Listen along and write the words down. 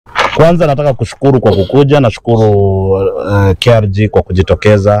Kwanza nataka kushukuru kwa kukuja, nashukuru KRG kwa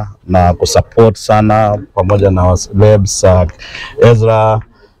kujitokeza na kusupport sana pamoja na celebs Ezra,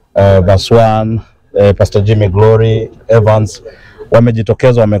 Baswan, Pastor Jimmy Glory, Evans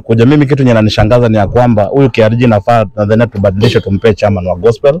wamejitokeza, wamekuja. Mimi kitu ninanishangaza ni ya kwamba huyu KRG nafaa nadhani tubadilishe tumpe chairman wa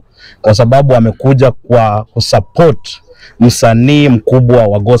gospel, kwa sababu amekuja kwa kusupport msanii mkubwa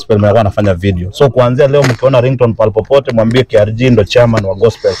wa gospel mwenye anafanya video. So kuanzia leo mkiona ringtone pale popote mwambie KRG ndo chairman wa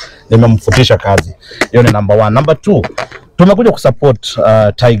gospel, nimemfutisha kazi. Hiyo ni number 1. Number 2, tumekuja kusupport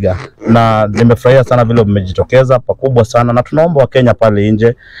Tiger na nimefurahia sana vile mmejitokeza pakubwa sana, na tunaomba Wakenya pale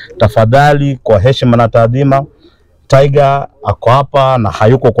nje tafadhali kwa heshima na taadhima, Tiger ako hapa na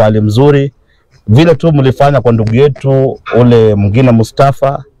hayuko kwa hali mzuri. Vile tu mlifanya kwa ndugu yetu ule mwingine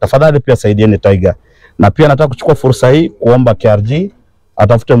Mustapha, tafadhali pia saidieni Tiger. Na pia nataka kuchukua fursa hii kuomba KRG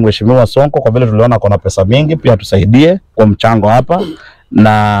atafute mheshimiwa Sonko, kwa vile tuliona kuna pesa mingi, pia tusaidie kwa mchango hapa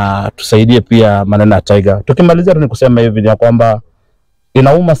na tusaidie pia maneno ya Tiger. Tukimalizia ni kusema hivi ni kwamba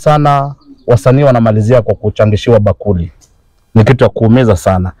inauma sana wasanii wanamalizia kwa kuchangishiwa bakuli. Ni kitu ya kuumiza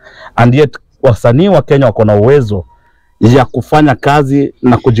sana. And yet wasanii wa Kenya wako na uwezo ya kufanya kazi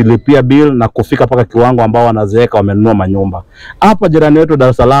na kujilipia bill na kufika paka kiwango ambao wanazeeka wamenunua manyumba. Hapa jirani wetu Dar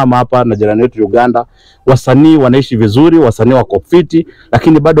es Salaam hapa na jirani wetu Uganda, wasanii wanaishi vizuri, wasanii wako fiti,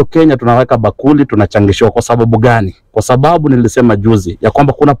 lakini bado Kenya tunaweka bakuli, tunachangishwa. Kwa sababu gani? Kwa sababu nilisema juzi ya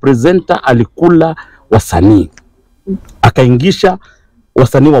kwamba kuna presenter alikula wasanii, akaingisha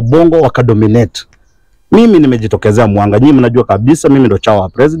wasanii wa bongo wakadominate. Mimi nimejitokezea mwanga, nyinyi mnajua kabisa mimi ndo chawa wa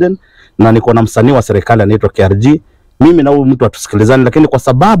president na niko na msanii wa serikali anaitwa KRG. Mimi na huyu mtu atusikilizani, lakini kwa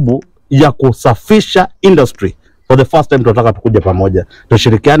sababu ya kusafisha industry, for the first time tunataka tukuje pamoja,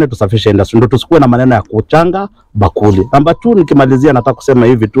 tushirikiane tusafishe industry, ndio tusikuwe na maneno ya kuchanga bakuli. Number 2, nikimalizia nataka kusema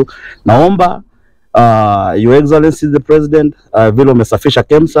hivi tu, naomba Your Excellency the President, vile umesafisha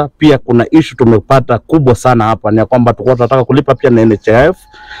KEMSA, pia kuna issue tumepata kubwa sana hapa, ni ya kwamba tulikuwa tunataka kulipa pia na NHIF,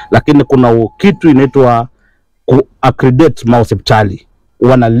 lakini kuna kitu inaitwa ku-accredit mahospitali,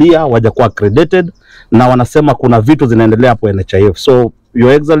 wanalia wajakuwa accredited na wanasema kuna vitu zinaendelea hapo NHIF. So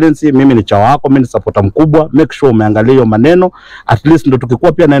Your Excellency, mimi ni chawa wako, mimi ni supporter mkubwa, make sure umeangalia hiyo maneno, at least ndio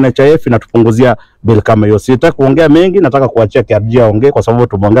tukikuwa pia na NHIF inatupunguzia bill kama hiyo. Sitaki kuongea mengi, nataka kuachia KRG aongee kwa sababu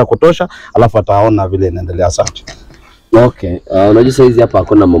tumeongea kutosha, alafu ataona vile inaendelea. Asante. Okay, unajua sasa hizi hapa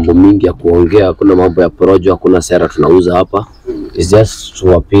hakuna mambo mingi ya kuongea, hakuna mambo ya porojo, hakuna sera tunauza hapa. It's just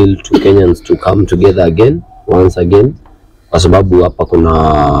to appeal to Kenyans to come together again, once again. Kwa sababu hapa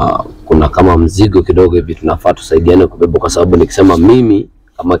kuna kama mzigo kidogo hivi tunafaa tusaidiane kubeba, kwa sababu nikisema mimi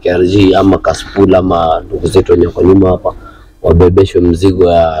kama KRG ama Kasipul ama ndugu zetu wenye kwa nyuma hapa wabebeshwe mzigo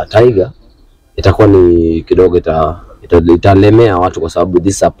ya Tiger, itakuwa ni kidogo italemea watu, kwa sababu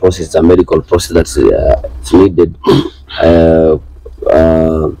this is a process, a medical process that's needed.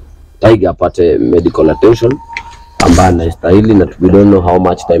 Tiger apate medical attention ambayo anastahili, na we don't know how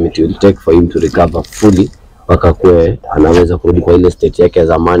much time it will take for him to recover fully mpaka kwe anaweza kurudi kwa ile state yake ya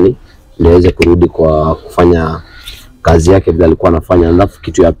zamani, niweze kurudi kwa kufanya kazi yake bila alikuwa anafanya. Alafu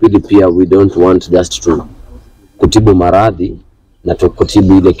kitu ya pili pia, we don't want just to kutibu maradhi na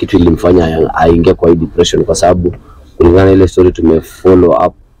kutibu ile kitu ilimfanya aingie kwa depression, kwa sababu kulingana ile story tumefollow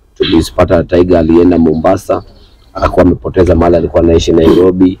up, tulipata Tiger alienda Mombasa, akakuwa amepoteza mali alikuwa anaishi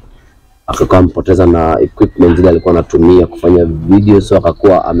Nairobi, akakuwa amepoteza na equipment ile alikuwa anatumia kufanya videos, so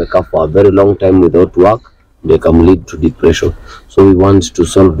akakuwa amekaa for a very long time without work, they can lead to depression. So we want to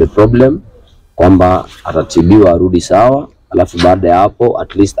solve the problem kwamba atatibiwa arudi sawa, alafu baada ya hapo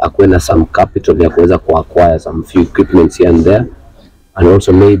at least akuwe na some capital ya kuweza kuacquire some few equipments here and there, and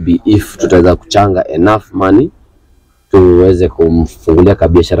also maybe if tutaweza kuchanga enough money tuweze kumfungulia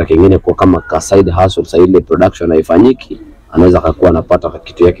biashara kingine kwa kama ka side hustle. Sasa ile production haifanyiki, anaweza akakuwa anapata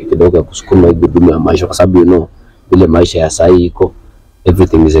kitu yake kidogo ya kusukuma ile gudumu ya maisha, kwa sababu you know ile maisha ya sasa iko,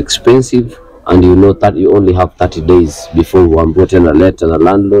 everything is expensive, and you know that you only have 30 days before uambiwe tena leta na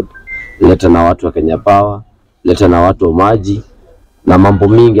landlord, leta na watu wa Kenya Power, leta na watu wa maji na mambo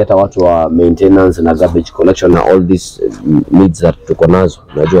mingi, hata watu wa maintenance na garbage collection na all these needs that tuko nazo.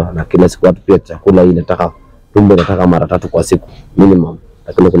 Unajua na kila siku watu pia chakula ile nataka tumbo nataka mara 3 kwa siku minimum,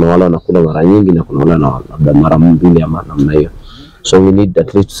 lakini kuna wale wanakula mara nyingi na kuna wale labda mara 2 ama namna hiyo. So we need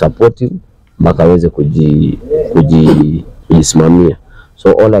at least to support him mpaka aweze kujisimamia.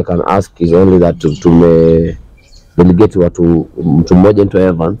 So all I can ask is only that tume delegate mtu mmoja into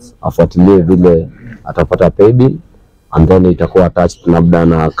Evans afuatilie vile atapata pay bill, and then itakuwa attached labda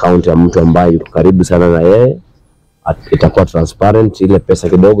na account ya mtu ambaye yuko karibu sana na yeye, itakuwa transparent. Ile pesa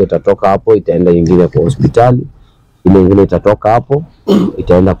kidogo itatoka hapo itaenda nyingine kwa hospitali, ile nyingine itatoka hapo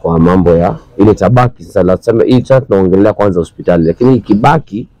itaenda kwa mambo ya ile tabaki. Sasa lazima hii chat tunaongelea kwanza hospitali, lakini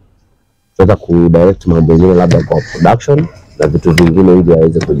ikibaki kuweza kudirect mambo mengine labda kwa production na vitu vingine ili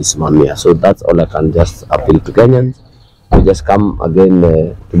aweze kujisimamia. So that's all I can just appeal to Kenyans. We just come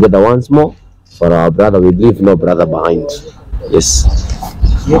again together once more for our brother. We leave no brother behind. Yes.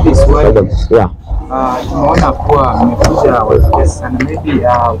 Yeah. Tunaona kuwa mmekuja wazee sana, maybe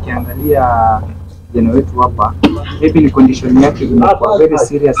ukiangalia jana wetu hapa, maybe ni condition yake imekuwa very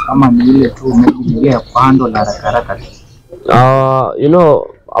serious ama ni ile tu maybe ya pando la haraka. You know,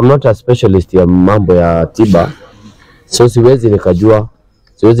 I'm not a specialist ya mambo ya tiba, so siwezi nikajua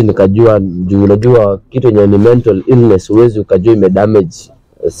juu unajua kitu yenye ni mental illness, huwezi ukajua imedamage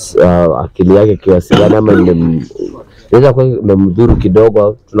akili yake kiasi gani ama inaweza kuwa imemdhuru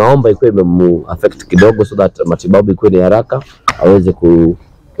kidogo. Tunaomba ikuwe imemu-affect kidogo so that matibabu ikuwe ni haraka aweze ku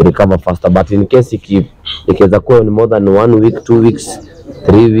recover faster, but in case ikiweza kuwa ni more than 1 week, 2 weeks,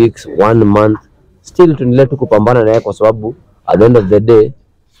 3 weeks, 1 month, still tuendelee tu kupambana naye, kwa sababu at the end of the day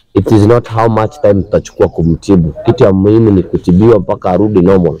it is not how much time tutachukua kumtibu. Kitu ya muhimu ni kutibiwa mpaka arudi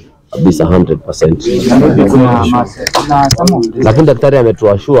normal kabisa 100%. Lakini daktari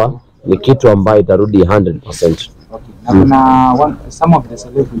ametuashua ni kitu ambayo itarudi 100%. Na kuna some of the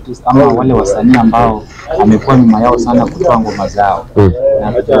celebrities ama wale wasanii ambao amekuwa nyuma yao sana kutoa ngoma zao.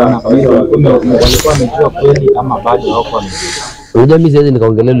 Na tunaona walikuwa wamejua kweli ama bado wako wamejua. Unajua mimi siwezi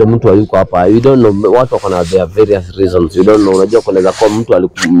nikaongelea yule mtu yuko hapa. You don't know, watu wako na their various reasons. You don't know, unajua kunaweza kuwa mtu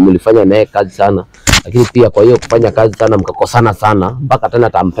mlifanya naye kazi sana, lakini pia kwa hiyo kufanya kazi sana mkakosana sana mpaka tena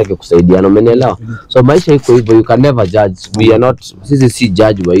tampeke kusaidiana, umenielewa? So maisha iko hivyo, you can never judge. We are not, sisi si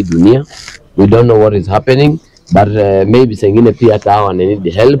judge wa hii dunia. We don't know what is happening, but maybe saa ingine pia hata hawa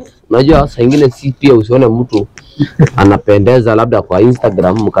need help. Unajua saa ingine si pia usione mtu anapendeza labda kwa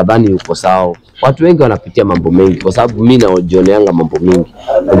Instagram mkadhani yuko sawa. Watu wengi wanapitia mambo mengi, kwa sababu mimi naojioneanga mambo mengi.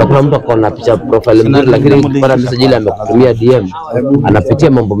 Kuna mtu akona picha profile mzuri, lakini ukipata message ile amekutumia DM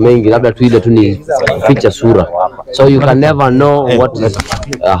anapitia mambo mengi, labda tu ile tu ni picha sura. So you can never know what is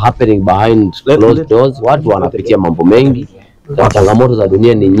happening behind closed doors. Watu wanapitia mambo mengi, na changamoto za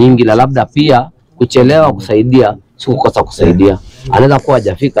dunia ni nyingi, na labda pia kuchelewa kusaidia si kukosa kusaidia. Anaweza kuwa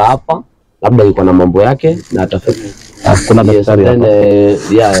hajafika hapa, labda yuko na mambo yake na atafika. Kuna daktari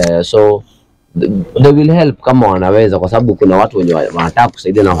hapa. So they will help kama wanaweza, kwa sababu kuna watu wenye wanataka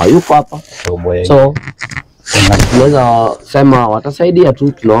kusaidia na hayuko hapa. So tunaweza sema watasaidia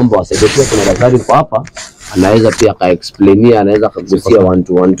tu, tunaomba wasaidie. Pia kuna daktari kwa hapa anaweza pia ka-explainia, anaweza kugusia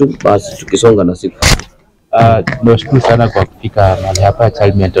 1-2 basi tukisonga na siku. Tunashukuru sana kwa kufika mahali hapa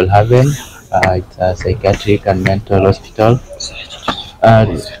Child Mental Haven. It's a psychiatric and mental hospital.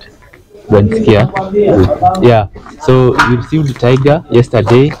 Yeah, so we received the tiger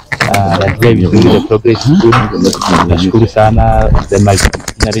yesterday. And we see the progress is good. Nashukuru sana the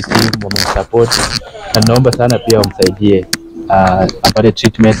multidisciplinary team support, na naomba sana pia wamsaidie apate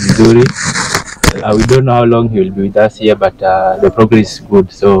treatment nzuri. We don't know how long he will be with us here, but the progress is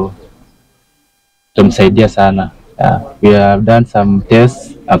good, so tumsaidia sana. We have done some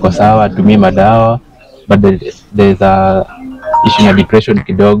tests, ako sawa, atumie madawa, but there's a issue of depression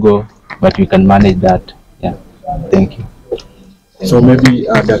kidogo, but we can manage that. Yeah, thank you. So maybe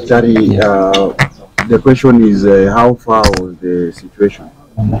daktari, the question is how far was the situation?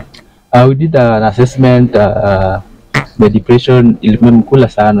 We did an assessment. The depression ilimemkula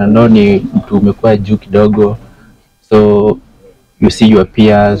sana, no ni mtu umekuwa juu kidogo, so you see your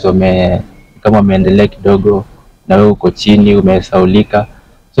peers kama wameendelea kidogo na wewe uko chini umesaulika,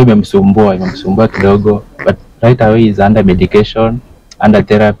 so imemsumbua kidogo, but right away is under medication, under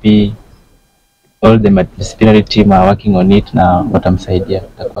therapy. All the multidisciplinary team are working on it na watamsaidia,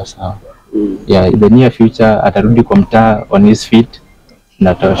 atakuwa sawa. Yeah, in the near future atarudi kwa mtaa on his feet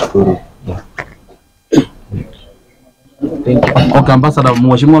na tutashukuru. Yeah. Thank you. Okay, Ambassador,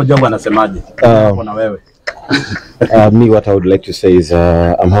 Mheshimiwa Jongo anasemaje? Kuna wewe. Me, what I would like to say is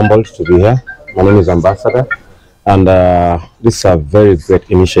I'm humbled to be here. My name is Ambassador, and this is a very great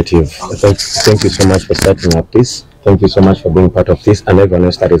initiative. Thank you so much for starting up this. Thank you so much for being part of this, and everyone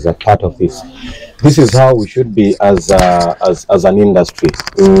else that is a part of this. This is how we should be as an industry.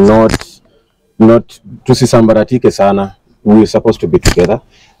 Not tusisambaratike sana. We are supposed to be together.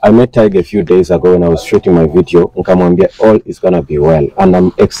 I met Tiger a few days ago when I was shooting my video. Nikamwambia all is gonna be well, and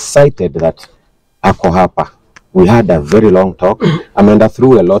I'm excited that ako hapa. We had a very long talk. Ameenda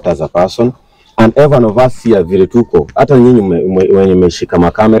through a lot as a person, and everyone of us here vile tuko. Hata nyinyi wenye mmeshika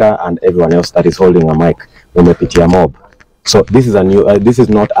makamera and everyone else that is holding a mic, umepitia mob. So this is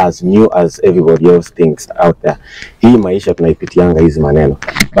not as new as everybody else thinks out there. Hii maisha tunaipitianga hizi maneno.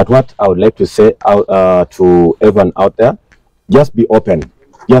 But what I would like to say to everyone out there, just be open.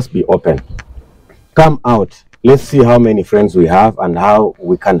 Just be open. Come out let's see how many friends we have and how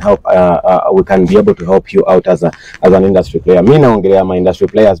we can help. We can be able to help you out as an industry player. Me naongelea my industry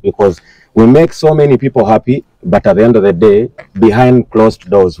players because we make so many people happy, but at the end of the day, behind closed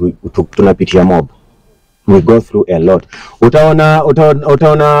doors, tunapitia mob. We go through a lot.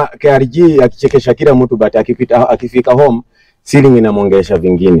 Utaona KRG akichekesha kila mtu, but akifika home ceiling inamwongesha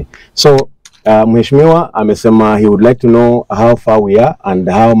vingine. So Mheshimiwa amesema he would like to know how far we are and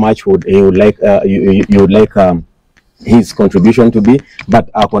how much he would like you would like his contribution to be, but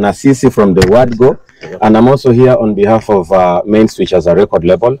akona sisi from the word go, and I'm also here on behalf of Main Switch as a record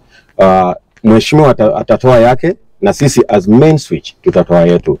label. Mheshimiwa atatoa yake na sisi as Main Switch tutatoa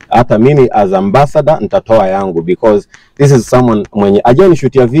yetu. Hata mimi as ambassador nitatoa yangu, because this is someone mwenye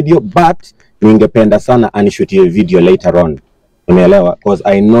ajanishutia video, but ningependa sana anishutie video later on. Umeelewa? Because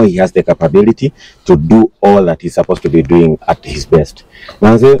I know he has the capability to do all that he's supposed to be doing at his best.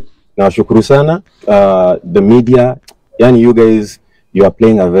 Manze, nawashukuru sana the media, yani you guys, you are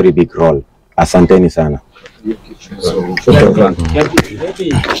playing a very big role. Asanteni sana.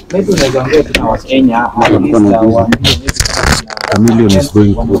 Chameleon is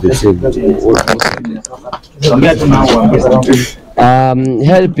going through the same.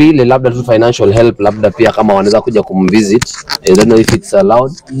 Help ile labda tu financial help, labda pia kama wanaweza kuja kumvisit. I don't know if it's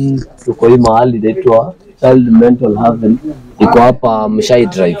allowed. Tuko hii mahali inaitwa Child Mental Heaven, iko hapa Mshai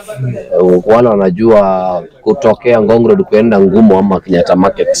Drive. Wale wanajua kutokea Ngong Road kuenda Ngumo ama Kenyatta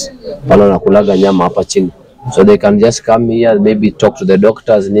Market, pale wanakulaga nyama hapa chini, so they can just come here, maybe talk to the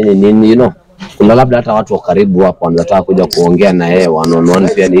doctors nini, you know. Kuna labda hata watu wa karibu hapo wanataka kuja kuongea na yeye one on one,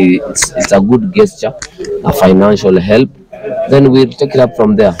 pia it's a good gesture, a financial help, then we'll take it up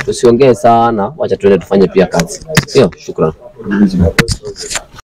from there. Tusiongee sana, wacha tuende tufanye pia kazi. Sio, shukrani.